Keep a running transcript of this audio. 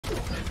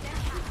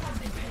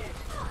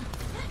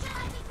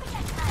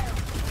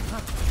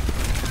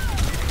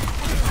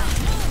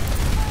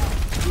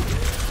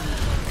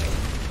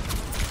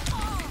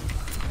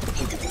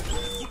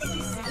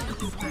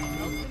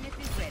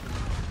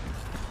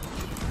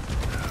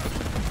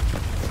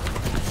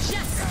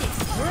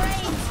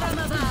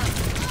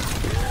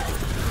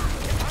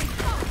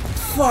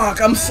Fuck,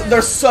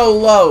 they're so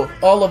low,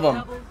 all of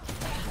them.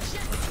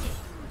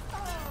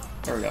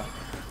 There we go.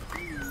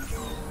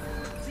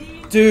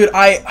 Dude,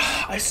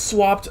 I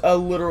swapped a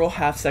literal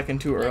half second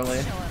too early,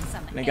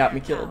 and it got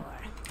me killed.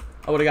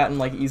 I would have gotten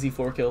like easy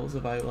 4 kills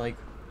if I like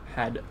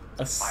had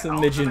a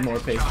smidgen more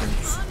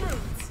patience.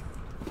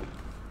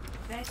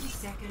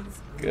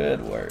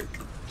 Good work.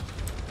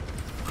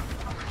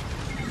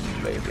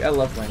 Baby, I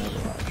love playing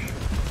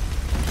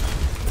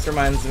Overwatch. This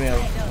reminds me of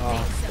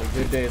the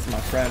good days of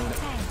my friend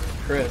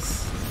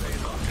Chris.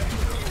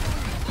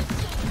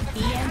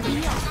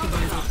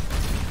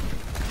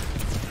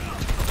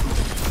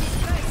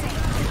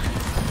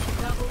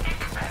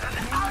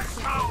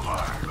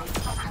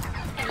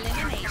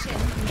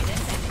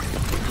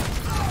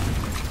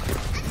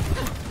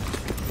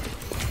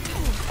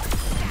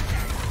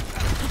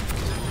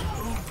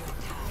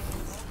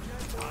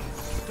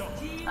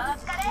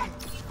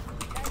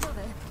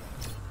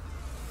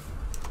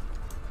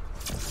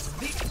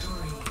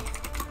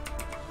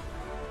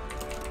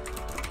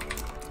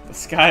 The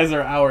skies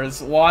are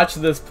ours. Watch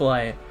this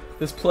play.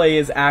 This play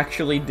is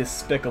actually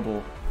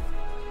despicable.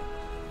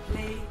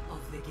 Play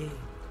of the game.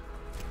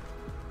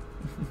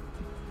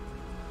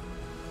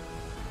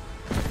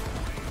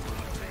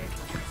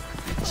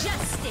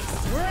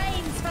 Justice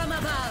reigns from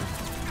above.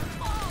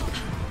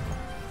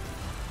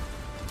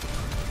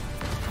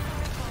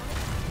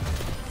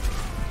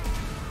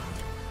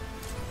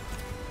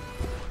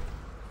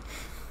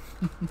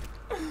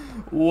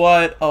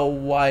 What a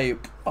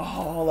wipe.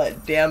 Oh,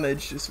 that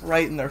damage just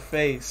right in their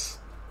face.